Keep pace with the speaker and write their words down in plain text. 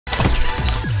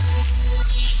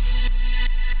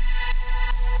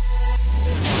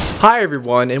Hi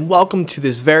everyone, and welcome to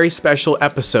this very special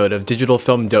episode of Digital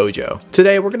Film Dojo.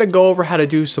 Today we're going to go over how to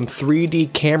do some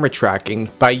 3D camera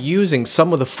tracking by using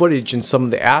some of the footage and some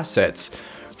of the assets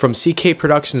from CK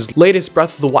Productions' latest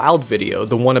Breath of the Wild video,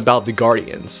 the one about the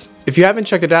Guardians. If you haven't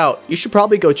checked it out, you should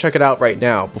probably go check it out right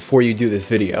now before you do this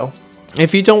video.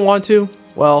 If you don't want to,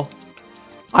 well,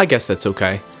 I guess that's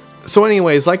okay. So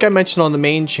anyways, like I mentioned on the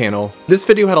main channel, this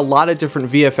video had a lot of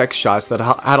different VFX shots that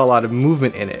had a lot of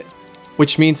movement in it,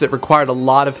 which means it required a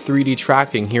lot of 3D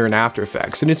tracking here in After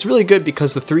Effects. And it's really good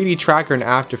because the 3D tracker in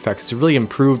After Effects has really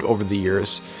improved over the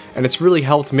years, and it's really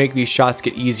helped make these shots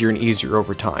get easier and easier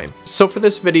over time. So for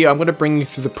this video, I'm going to bring you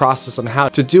through the process on how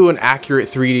to do an accurate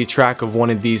 3D track of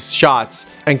one of these shots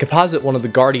and composite one of the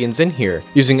Guardians in here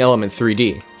using Element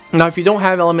 3D. Now, if you don't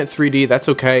have Element 3D, that's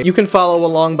okay. You can follow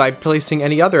along by placing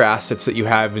any other assets that you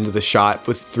have into the shot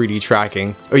with 3D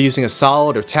tracking, or using a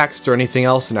solid or text or anything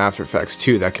else in After Effects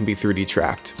too that can be 3D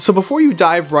tracked. So before you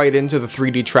dive right into the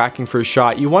 3D tracking for a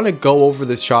shot, you want to go over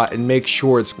the shot and make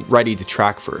sure it's ready to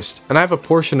track first. And I have a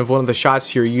portion of one of the shots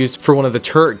here used for one of the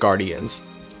turret Guardians,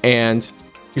 and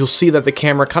you'll see that the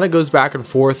camera kind of goes back and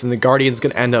forth, and the Guardian's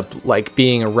going to end up like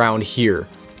being around here.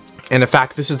 And in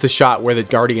fact, this is the shot where the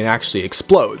Guardian actually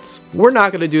explodes. We're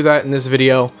not going to do that in this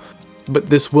video, but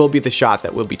this will be the shot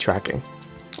that we'll be tracking.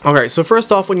 Alright, so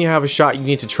first off, when you have a shot you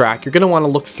need to track, you're going to want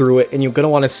to look through it and you're going to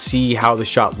want to see how the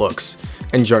shot looks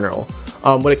in general.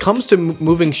 When it comes to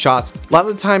moving shots, a lot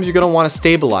of the times you're going to want to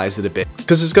stabilize it a bit,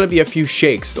 because there's going to be a few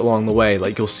shakes along the way,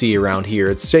 like you'll see around here.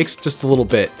 It shakes just a little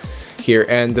bit here,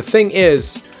 and the thing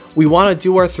is, we want to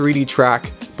do our 3D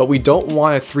track, but we don't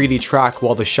want a 3D track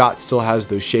while the shot still has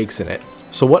those shakes in it.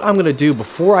 So what I'm going to do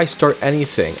before I start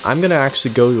anything, I'm going to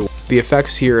actually go to the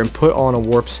effects here and put on a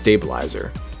warp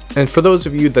stabilizer. And for those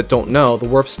of you that don't know, the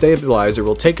warp stabilizer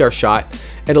will take our shot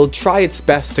and it'll try its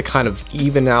best to kind of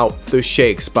even out those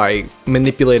shakes by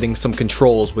manipulating some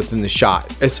controls within the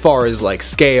shot, as far as like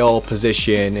scale,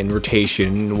 position, and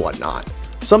rotation and whatnot.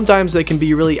 Sometimes they can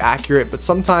be really accurate, but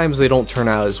sometimes they don't turn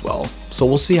out as well. So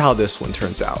we'll see how this one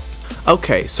turns out.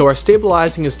 Okay, so our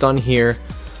stabilizing is done here.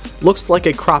 Looks like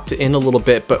it cropped it in a little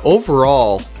bit, but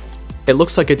overall, it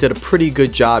looks like it did a pretty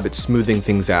good job at smoothing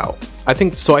things out. I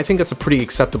think that's a pretty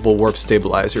acceptable warp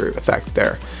stabilizer effect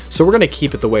there. So we're gonna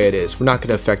keep it the way it is. We're not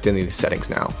gonna affect any of the settings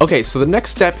now. Okay, so the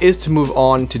next step is to move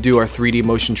on to do our 3D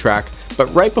motion track,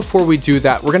 but right before we do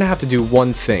that, we're gonna have to do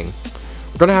one thing.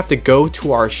 We're gonna have to go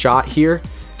to our shot here,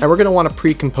 and we're gonna wanna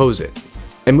pre-compose it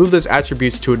and move those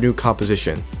attributes to a new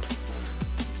composition.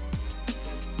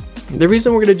 The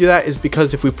reason we're going to do that is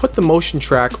because if we put the motion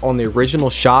track on the original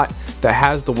shot that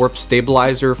has the warp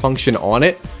stabilizer function on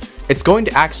it, it's going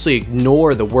to actually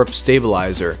ignore the warp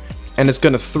stabilizer, and it's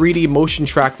going to 3D motion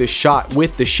track this shot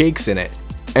with the shakes in it.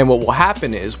 And what will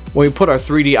happen is when we put our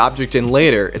 3D object in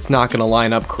later, it's not going to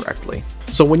line up correctly.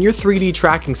 So when you're 3D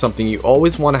tracking something, you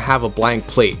always want to have a blank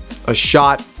plate, a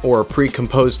shot or a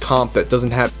pre-composed comp that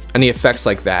doesn't have any effects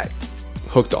like that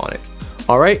hooked on it.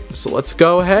 Alright, so let's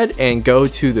go ahead and go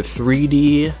to the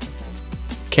 3D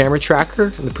camera tracker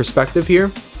and the perspective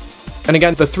here. And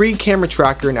again, the 3D camera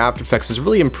tracker in After Effects has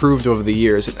really improved over the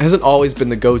years. It hasn't always been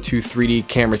the go-to 3D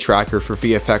camera tracker for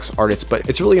VFX artists, but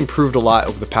it's really improved a lot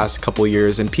over the past couple of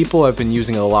years, and people have been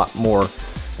using it a lot more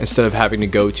instead of having to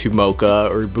go to Mocha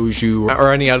or Dojo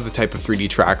or any other type of 3D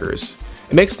trackers.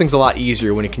 It makes things a lot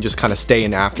easier when it can just kind of stay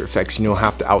in After Effects and you don't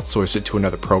have to outsource it to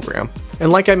another program. And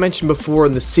like I mentioned before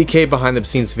in the CK behind the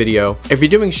scenes video, if you're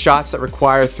doing shots that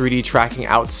require 3D tracking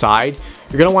outside,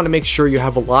 you're going to want to make sure you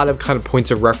have a lot of kind of points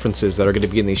of references that are going to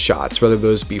be in these shots, whether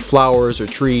those be flowers or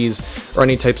trees or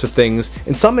any types of things.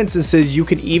 In some instances, you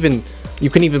can even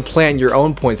plan your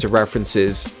own points of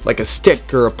references, like a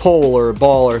stick or a pole or a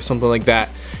ball or something like that.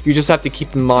 You just have to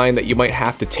keep in mind that you might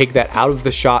have to take that out of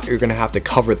the shot, or you're going to have to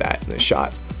cover that in the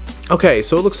shot. Okay,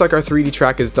 so it looks like our 3D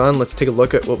track is done. Let's take a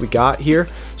look at what we got here.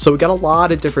 So we got a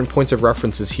lot of different points of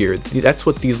references here. That's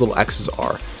what these little X's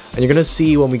are. And you're going to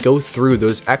see when we go through,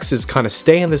 those X's kind of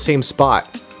stay in the same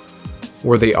spot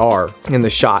where they are in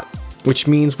the shot, which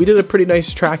means we did a pretty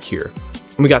nice track here.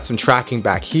 We got some tracking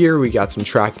back here, we got some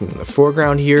tracking in the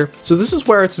foreground here. So this is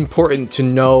where it's important to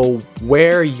know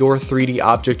where your 3D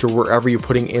object or wherever you're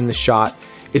putting in the shot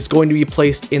is going to be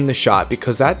placed in the shot,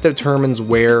 because that determines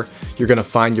where you're going to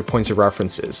find your points of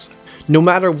references. No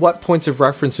matter what points of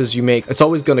references you make, it's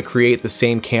always going to create the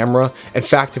same camera. In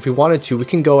fact, if we wanted to, we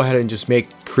can go ahead and just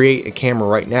create a camera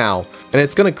right now, and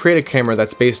it's going to create a camera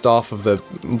that's based off of the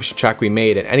motion track we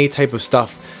made, and any type of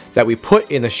stuff that we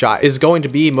put in the shot is going to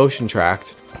be motion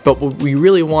tracked. But what we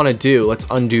really want to do, let's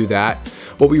undo that.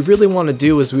 What we really want to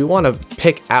do is we want to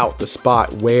pick out the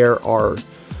spot where our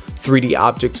 3D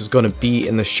object is going to be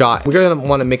in the shot. We're going to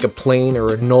want to make a plane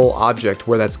or a null object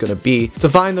where that's going to be to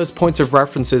find those points of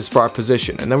references for our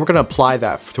position, and then we're going to apply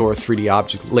that to our 3D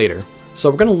object later. So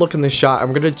we're going to look in the shot and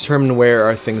we're going to determine where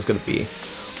our thing's going to be.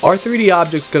 Our 3D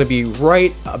object's going to be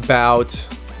right about,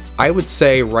 I would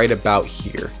say right about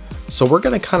here. So we're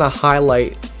going to kind of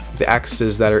highlight the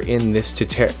X's that are in this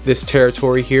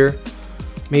territory here.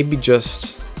 Maybe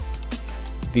just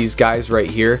these guys right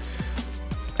here.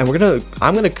 And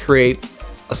I'm gonna create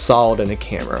a solid in a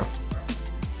camera.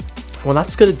 What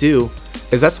that's gonna do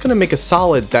is that's gonna make a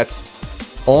solid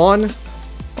that's on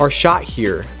our shot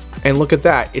here. And look at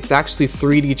that, it's actually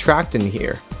 3D tracked in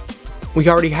here. We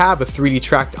already have a 3D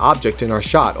tracked object in our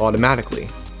shot automatically.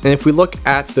 And if we look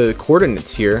at the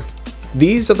coordinates here,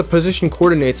 these are the position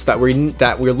coordinates that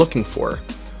we're looking for.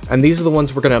 And these are the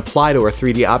ones we're gonna apply to our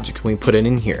 3D object when we put it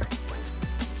in here.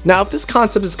 Now, if this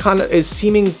concept is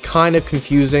seeming kind of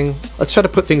confusing, let's try to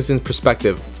put things in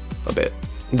perspective a bit.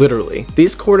 Literally,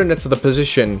 these coordinates of the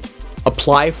position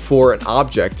apply for an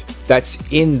object that's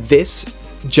in this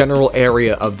general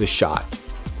area of the shot.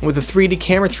 What the 3D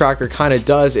camera tracker kind of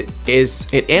does is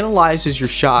it analyzes your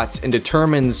shots and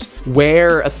determines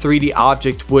where a 3D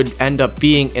object would end up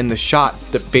being in the shot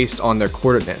based on their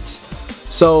coordinates.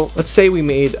 So let's say we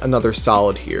made another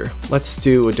solid here. Let's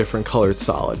do a different colored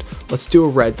solid. Let's do a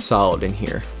red solid in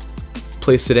here.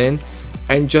 Place it in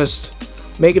and just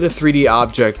make it a 3D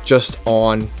object just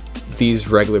on these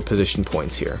regular position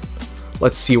points here.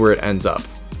 Let's see where it ends up.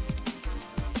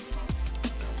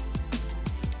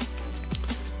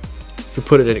 If you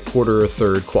put it at a quarter or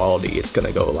third quality, it's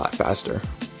gonna go a lot faster.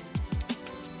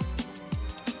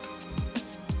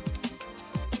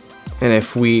 And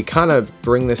if we kind of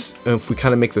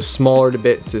make this smaller a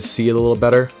bit to see it a little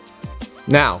better.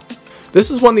 Now,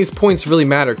 this is when these points really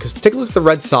matter, because take a look at the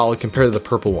red solid compared to the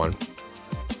purple one.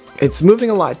 It's moving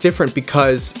a lot different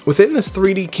because within this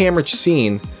 3D camera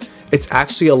scene, it's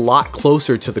actually a lot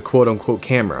closer to the quote-unquote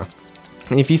camera.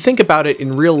 And if you think about it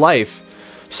in real life,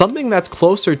 something that's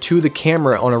closer to the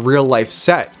camera on a real life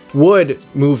set would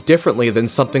move differently than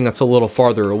something that's a little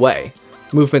farther away.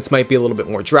 Movements might be a little bit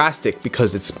more drastic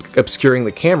because it's obscuring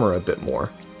the camera a bit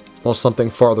more, while something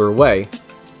farther away,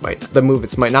 the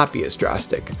movements might not be as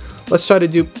drastic. Let's try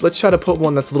to put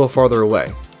one that's a little farther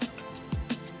away.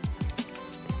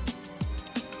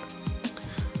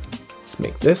 Let's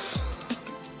make this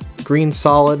green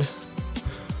solid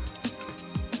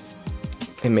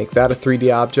and make that a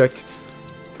 3D object.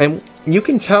 And you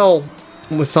can tell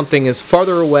when something is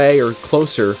farther away or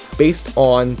closer based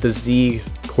on the Z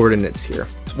coordinates here.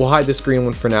 We'll hide this green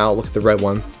one for now. Look at the red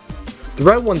one. The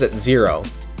red one's at 0.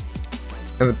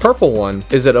 And the purple one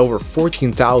is at over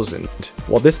 14,000,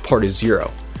 while this part is 0.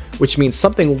 Which means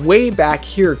something way back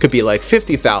here could be like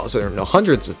 50,000 or no,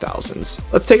 hundreds of thousands.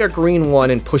 Let's take our green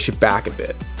one and push it back a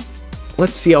bit.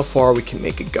 Let's see how far we can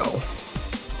make it go.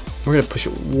 We're gonna push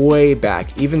it way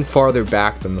back, even farther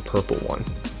back than the purple one.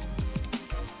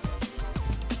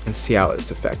 And see how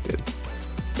it's affected.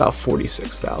 About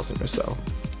 46,000 or so.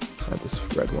 This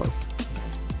red one.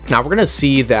 Now we're gonna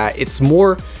see that it's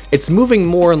moving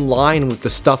more in line with the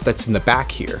stuff that's in the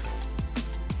back here,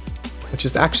 which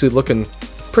is actually looking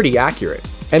pretty accurate.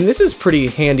 And this is pretty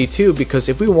handy too, because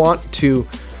if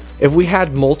we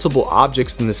had multiple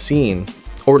objects in the scene,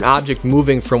 or an object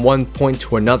moving from one point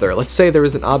to another, let's say there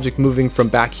was an object moving from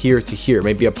back here to here,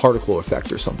 maybe a particle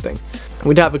effect or something,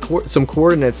 we'd have some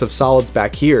coordinates of solids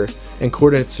back here and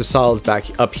coordinates of solids back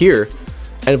up here,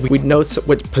 and we'd know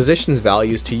what positions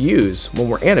values to use when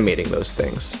we're animating those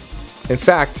things. In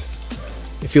fact,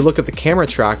 if you look at the camera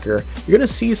tracker, you're gonna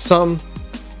see some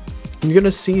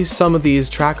of these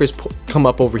trackers come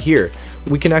up over here.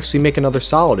 We can actually make another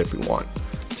solid if we want,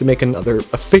 to make another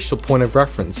official point of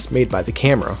reference made by the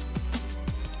camera.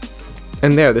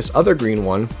 And there, this other green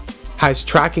one has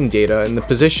tracking data in the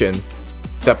position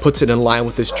that puts it in line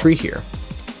with this tree here.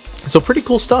 So pretty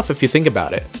cool stuff if you think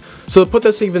about it. So to put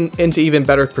this into even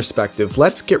better perspective,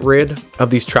 let's get rid of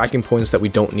these tracking points that we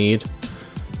don't need,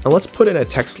 and let's put in a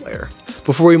text layer.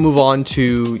 Before we move on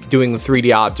to doing the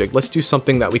 3D object, let's do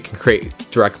something that we can create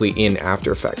directly in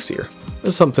After Effects here.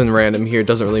 There's something random here, it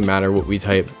doesn't really matter what we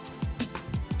type.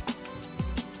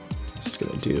 Just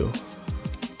gonna do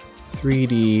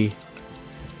 3D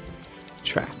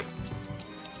track.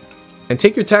 And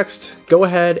take your text, go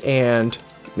ahead and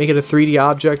make it a 3D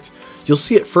object. You'll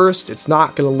see it first, it's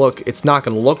not gonna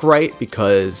look right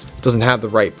because it doesn't have the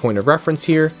right point of reference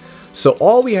here. So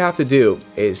all we have to do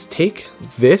is take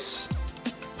this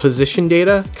position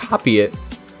data, copy it,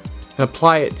 and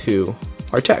apply it to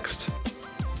our text.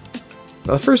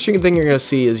 Now the first thing you're gonna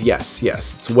see is yes,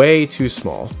 it's way too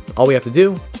small. All we have to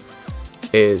do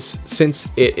is, since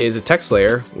it is a text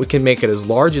layer, we can make it as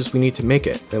large as we need to make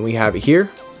it. And we have it here.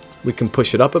 We can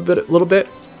push it up a little bit,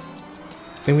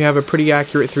 and we have a pretty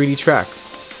accurate 3D track.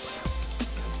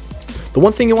 The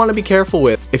one thing you want to be careful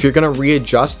with if you're going to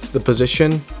readjust the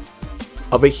position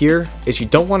of it here is you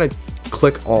don't want to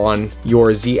click on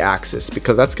your Z-axis,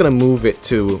 because that's going to move it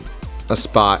to a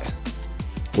spot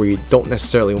where you don't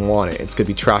necessarily want it. It's going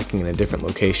to be tracking in a different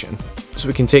location. So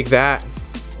we can take that,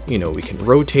 you know, we can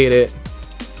rotate it,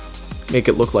 make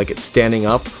it look like it's standing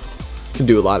up. You can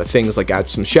do a lot of things like add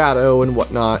some shadow and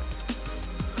whatnot.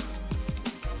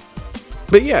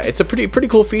 But yeah, it's a pretty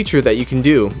cool feature that you can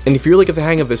do. And if you really get the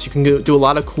hang of this, you can do a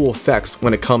lot of cool effects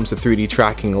when it comes to 3D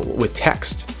tracking with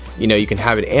text. You know, you can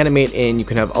have it animate in, you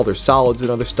can have other solids and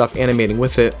other stuff animating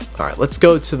with it. All right, let's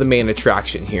go to the main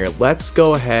attraction here. Let's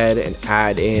go ahead and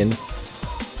add in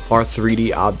our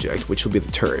 3D object, which will be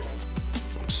the turret.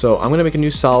 So I'm gonna make a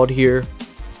new solid here.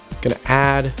 Gonna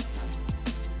add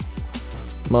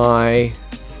my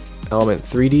element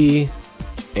 3D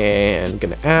and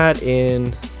gonna add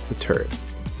in the turret.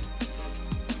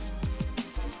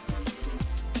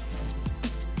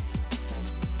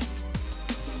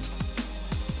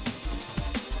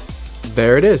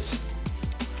 There it is.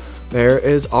 There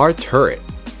is our turret.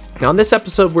 Now in this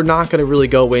episode, we're not going to really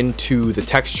go into the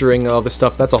texturing and all this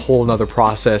stuff. That's a whole nother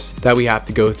process that we have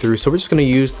to go through. So we're just going to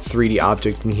use the 3D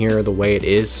object in here the way it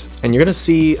is. And you're going to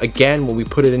see, again, when we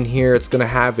put it in here, it's going to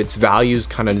have its values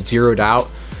kind of zeroed out.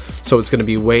 So it's going to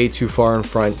be way too far in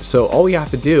front. So all we have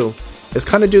to do is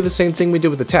kind of do the same thing we did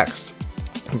with the text.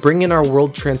 Bring in our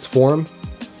world transform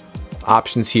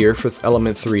options here for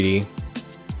element 3D.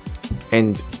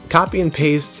 And copy and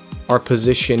paste our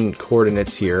position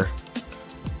coordinates here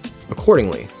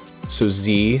accordingly. So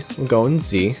Z will go in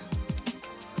Z,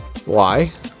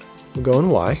 Y will go in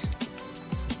Y,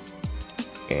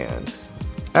 and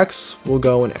X will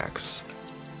go in X.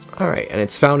 Alright, and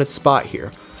it's found its spot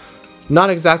here. Not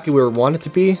exactly where we want it to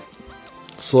be,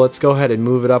 so let's go ahead and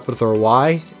move it up with our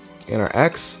Y and our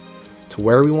X to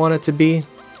where we want it to be.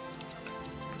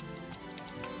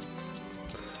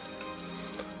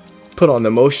 Put on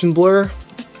the motion blur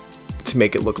to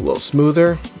make it look a little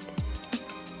smoother.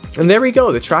 And there we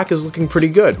go, the track is looking pretty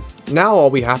good. Now all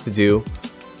we have to do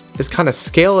is kind of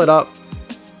scale it up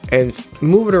and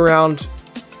move it around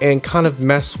and kind of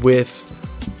mess with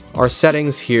our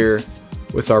settings here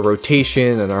with our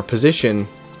rotation and our position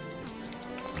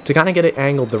to kind of get it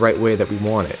angled the right way that we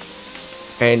want it.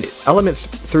 And Element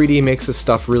 3D makes this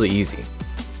stuff really easy.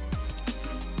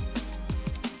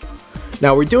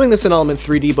 Now we're doing this in Element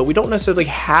 3D, but we don't necessarily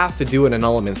have to do it in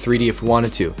Element 3D if we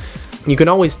wanted to. You can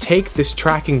always take this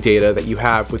tracking data that you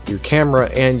have with your camera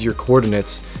and your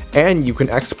coordinates, and you can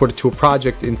export it to a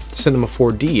project in Cinema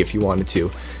 4D if you wanted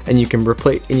to, and you can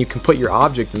put your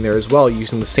object in there as well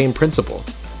using the same principle.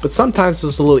 But sometimes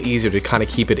it's a little easier to kind of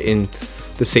keep it in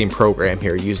the same program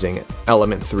here using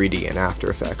Element 3D and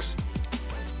After Effects.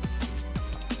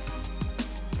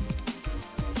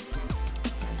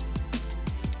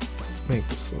 Make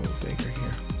this a little bigger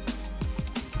here.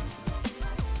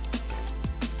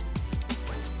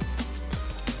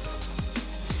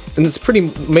 And it's pretty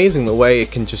amazing the way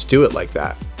it can just do it like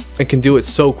that. It can do it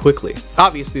so quickly.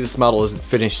 Obviously this model isn't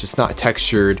finished, it's not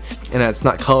textured, and it's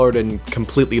not colored and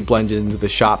completely blended into the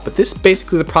shot, but this is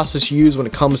basically the process you use when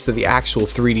it comes to the actual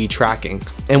 3D tracking.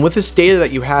 And with this data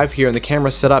that you have here and the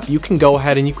camera set up, you can go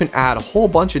ahead and you can add a whole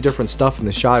bunch of different stuff in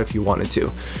the shot if you wanted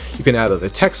to. You can add other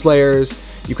text layers,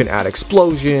 you can add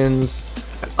explosions,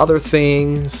 and other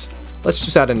things. Let's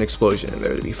just add an explosion in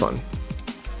there to be fun.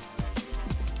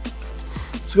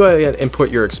 So go ahead and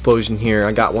input your explosion here.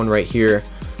 I got one right here.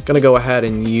 Gonna go ahead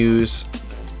and make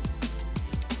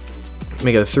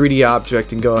it a 3D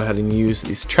object and go ahead and use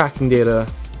these tracking data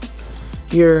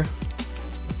here.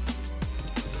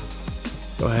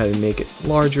 Go ahead and make it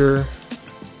larger.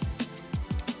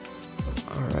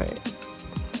 All right.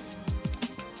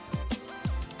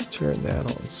 Turn that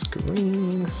on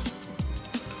screen.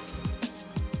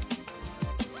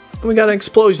 And we got an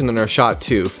explosion in our shot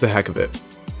too, for the heck of it.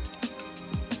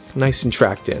 Nice and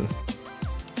tracked in.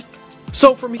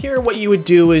 So from here, what you would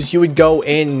do is you would go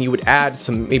in and you would add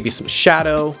maybe some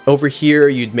shadow. Over here,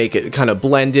 you'd make it kind of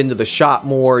blend into the shot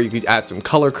more. You could add some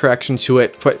color correction to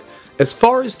it. But as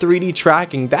far as 3D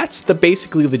tracking, that's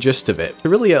basically the gist of it. It's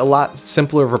really a lot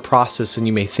simpler of a process than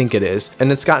you may think it is, and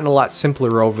it's gotten a lot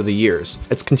simpler over the years.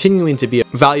 It's continuing to be a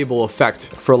valuable effect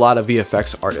for a lot of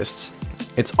VFX artists.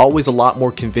 It's always a lot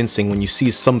more convincing when you see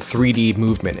some 3D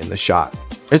movement in the shot.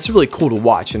 It's really cool to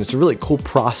watch, and it's a really cool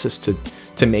process to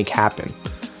make happen.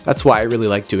 That's why I really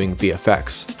like doing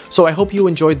VFX. So I hope you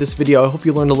enjoyed this video. I hope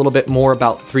you learned a little bit more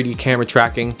about 3D camera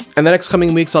tracking. In the next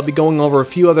coming weeks, I'll be going over a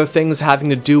few other things having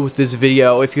to do with this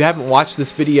video. If you haven't watched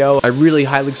this video, I really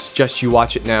highly suggest you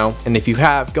watch it now. And if you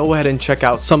have, go ahead and check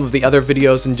out some of the other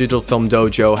videos in Digital Film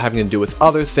Dojo having to do with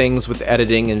other things with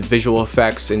editing and visual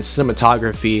effects and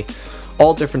cinematography,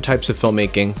 all different types of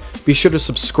filmmaking. Be sure to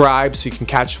subscribe so you can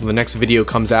catch when the next video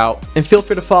comes out. And feel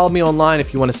free to follow me online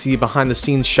if you want to see behind the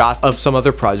scenes shots of some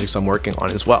other projects I'm working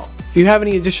on as well. If you have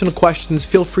any additional questions,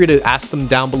 feel free to ask them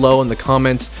down below in the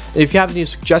comments. And if you have any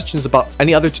suggestions about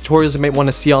any other tutorials you might want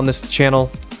to see on this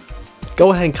channel,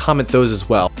 go ahead and comment those as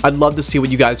well. I'd love to see what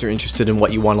you guys are interested in,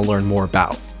 what you want to learn more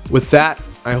about. With that,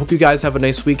 I hope you guys have a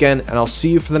nice weekend, and I'll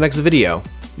see you for the next video.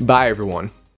 Bye everyone.